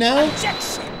like right now?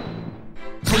 Objection!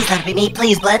 Please let it be me,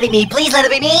 please let it be me, please let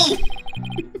it be me!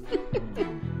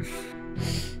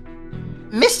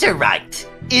 Mr. Wright,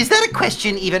 is that a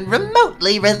question even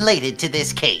remotely related to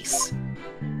this case?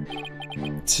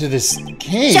 To this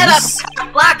case? Shut up,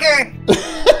 blocker!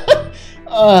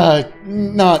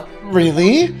 Not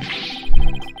really.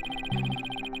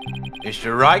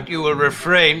 Mr. Wright, you will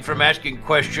refrain from asking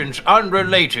questions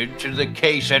unrelated to the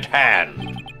case at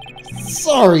hand.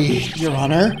 Sorry, Your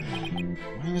Honor.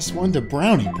 -1 to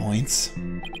brownie points.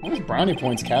 Why is brownie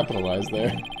points capitalized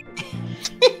there?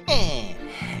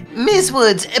 Ms.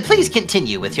 Woods, please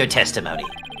continue with your testimony.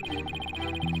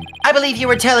 I believe you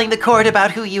were telling the court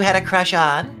about who you had a crush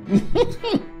on.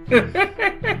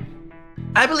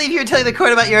 I believe you were telling the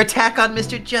court about your attack on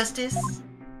Mr. Justice.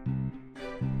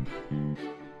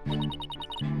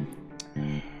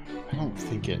 I don't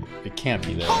think it can't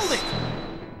be this.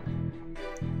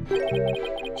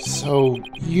 So,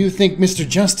 you think Mr.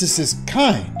 Justice is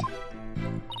kind?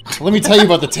 Let me tell you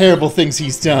about the terrible things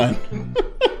he's done.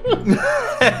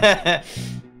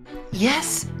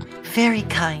 Yes, very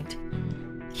kind.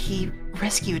 He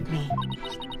rescued me.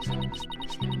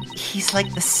 He's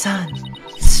like the sun,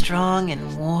 strong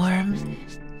and warm.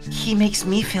 He makes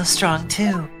me feel strong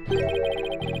too.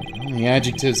 The only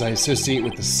adjectives I associate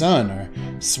with the sun are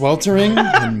sweltering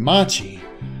and machi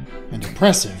and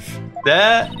oppressive.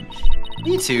 That.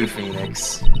 Me too,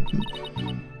 Phoenix.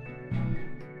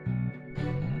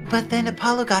 But then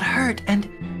Apollo got hurt and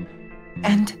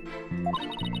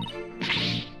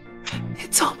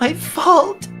it's all my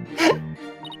fault.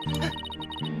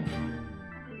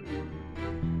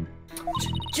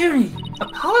 Junie,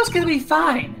 Apollo's gonna be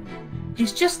fine.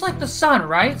 He's just like the sun,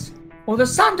 right? Well, the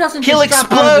sun doesn't He'll just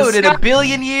drop out of explode the in a sky.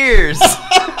 billion years.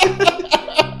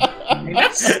 I mean,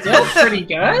 that's still pretty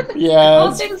good. Yeah, All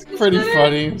it's things pretty considered.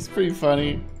 funny. It's pretty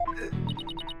funny.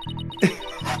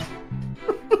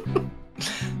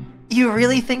 You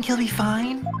really think he'll be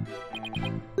fine?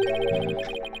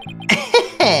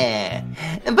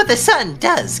 But the sun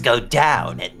does go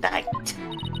down at night.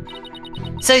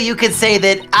 So you could say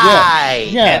that I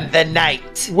yeah. am the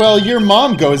night. Well, your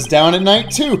mom goes down at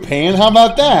night too, Payne. How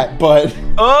about that? But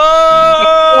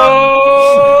Oh!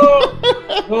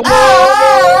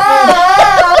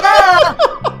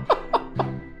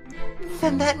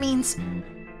 Then that means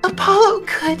Apollo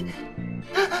could...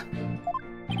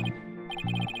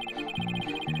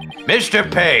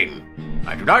 Mr. Payne,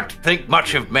 I do not think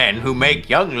much of men who make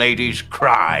young ladies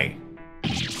cry.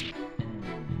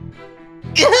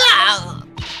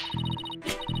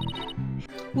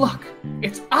 Look,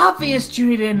 it's obvious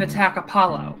Junie didn't attack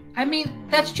Apollo. I mean,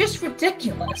 that's just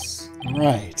ridiculous.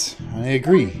 right, I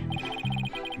agree.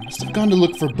 Must have gone to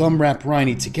look for Bumrap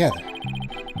Riney together.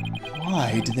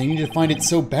 Why did they need to find it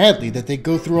so badly that they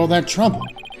go through all that trouble?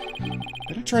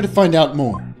 Better try to find out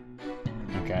more.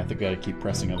 Okay, I think we gotta keep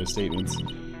pressing other statements.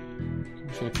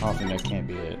 Should have coughing, that can't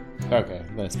be it. Okay,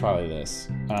 then it's probably this.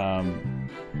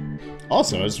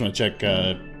 Also, I just want to check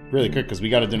really quick, because we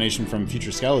got a donation from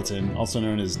Future Skeleton, also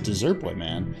known as Dessert Boy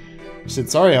Man. He said,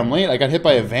 sorry I'm late, I got hit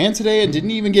by a van today and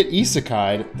didn't even get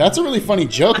isekai'd. That's a really funny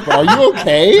joke, but are you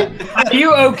okay? Are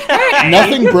you okay?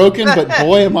 Nothing broken, but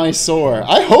boy am I sore.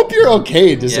 I hope you're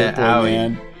okay, Dessert Boy owie.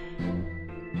 Man.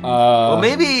 Well,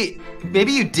 maybe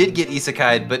you did get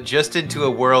isekai'd, but just into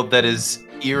a world that is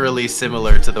eerily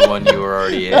similar to the one you were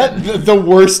already in. The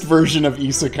worst version of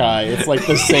isekai. It's like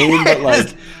the same, but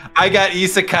like... I got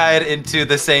isekai'd into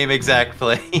the same exact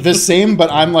place. The same,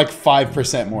 but I'm like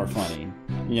 5% more funny.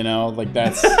 You know, like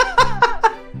that's...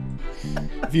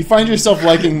 If you find yourself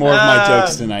liking more of my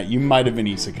jokes tonight, you might have been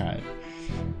isekai.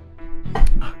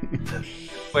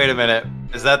 Wait a minute.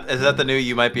 Is that the new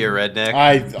you might be a redneck?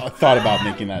 I thought about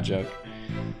making that joke.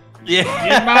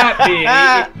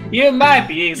 Yeah. You might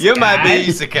be. You might be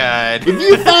isekai'd. If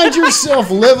you find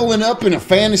yourself leveling up in a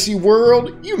fantasy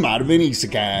world, you might have been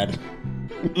isekai'd.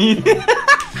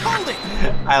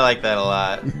 I like that a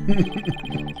lot.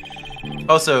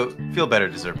 Also, feel better,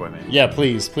 Dessert Boy Man. Yeah,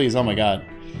 please, please, oh my god.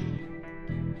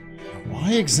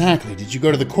 Why exactly did you go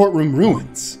to the courtroom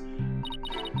ruins?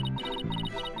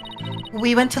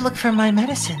 We went to look for my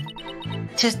medicine.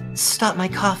 To stop my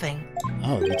coughing.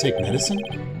 Oh, you take medicine?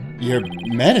 Your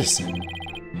medicine?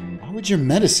 Why would your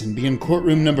medicine be in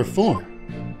courtroom number 4?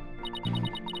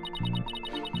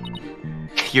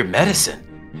 Your medicine?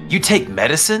 You take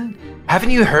medicine?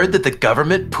 Haven't you heard that the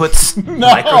government puts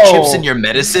microchips in your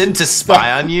medicine to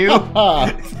spy on you?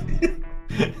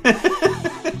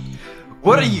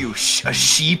 What are you, a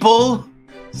sheeple?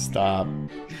 Stop.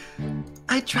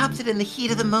 I dropped it in the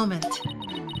heat of the moment.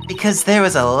 Because there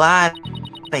was a lot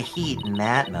of heat in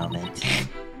that moment.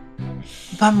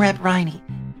 Bumrap Riney,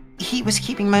 he was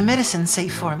keeping my medicine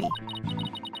safe for me.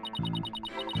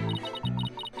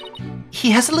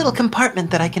 He has a little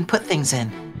compartment that I can put things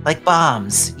in, like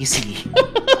bombs, you see.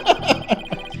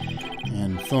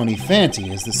 And Phony Fanty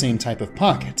has the same type of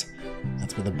pocket.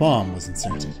 That's where the bomb was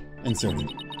inserted.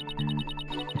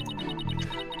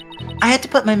 I had to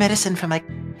put my medicine for my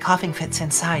coughing fits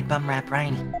inside Bumrap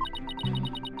Riney.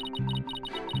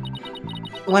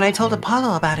 When I told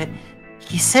Apollo about it,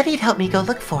 he said he'd help me go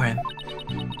look for him.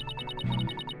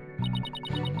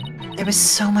 There was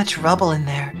so much rubble in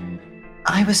there.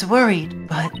 I was worried,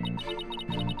 but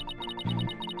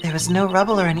there was no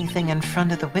rubble or anything in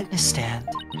front of the witness stand.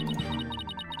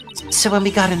 So when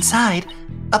we got inside,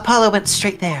 Apollo went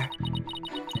straight there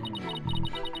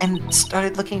and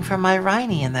started looking for my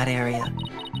Riney in that area.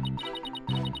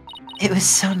 It was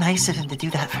so nice of him to do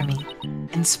that for me,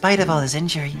 in spite of all his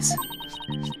injuries.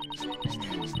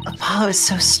 Apollo is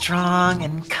so strong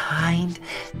and kind,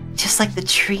 just like the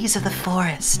trees of the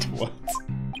forest. What?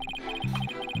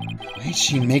 The way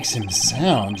she makes him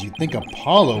sound, you'd think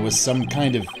Apollo was some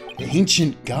kind of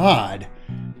ancient god.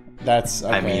 That's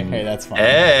okay. I mean, hey, that's fine. Hey.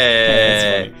 Hey,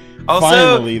 that's funny. Also,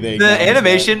 Finally, they the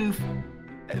acknowledged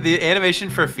animation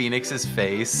for Phoenix's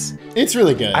face. It's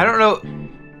really good. I don't know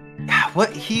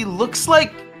what he looks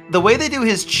like. The way they do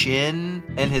his chin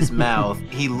and his mouth,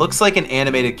 he looks like an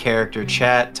animated character.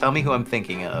 Chat, tell me who I'm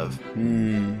thinking of.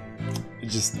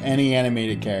 Just any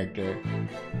animated character.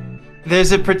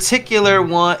 There's a particular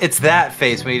one. It's that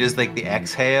face when he does like the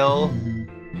exhale.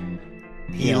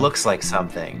 He looks like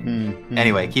something.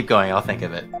 Anyway, keep going. I'll think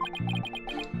of it.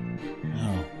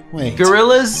 Oh, wait.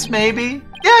 Gorillas, maybe?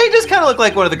 Yeah, he just kind of looked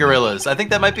like one of the gorillas. I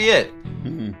think that might be it.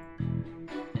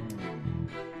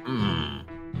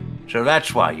 So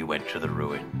that's why you went to the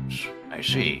ruins. I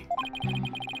see.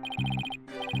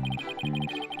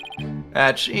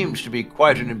 That seems to be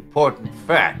quite an important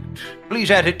fact. Please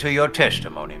add it to your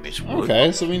testimony, Miss Wood.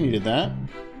 Okay, so we needed that.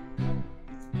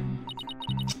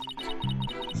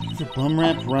 The bum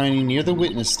wrap grinding near the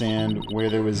witness stand where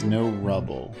there was no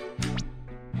rubble.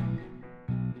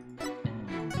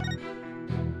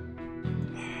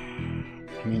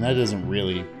 I mean, that doesn't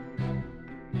really...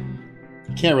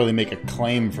 You can't really make a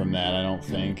claim from that, I don't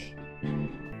think.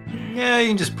 Yeah, you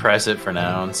can just press it for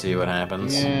now and see what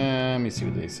happens. Yeah, let me see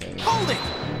what they say. Hold it!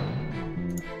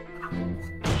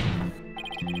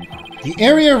 The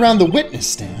area around the witness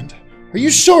stand? Are you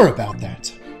sure about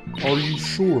that? Are you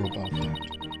sure about that?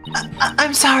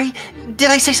 I'm sorry. Did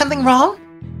I say something wrong?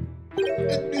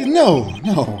 No,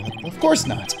 of course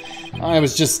not. I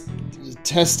was just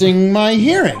testing my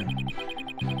hearing.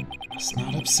 Must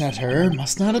not upset her,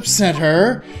 must not upset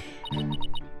her.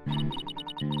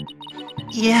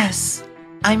 Yes.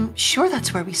 I'm sure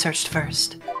that's where we searched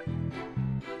first.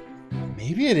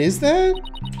 Maybe it is that?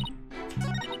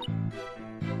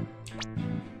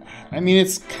 I mean,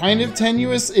 it's kind of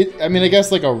tenuous. I mean, I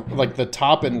guess like the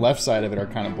top and left side of it are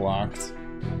kind of blocked.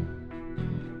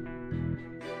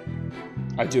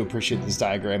 I do appreciate this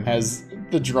diagram. Has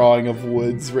the drawing of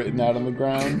woods written out on the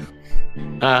ground.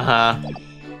 Uh-huh.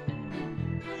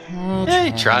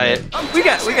 Hey, try it. We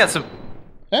got some.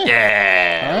 Hey.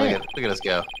 Yeah. All right. Look at us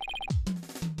go.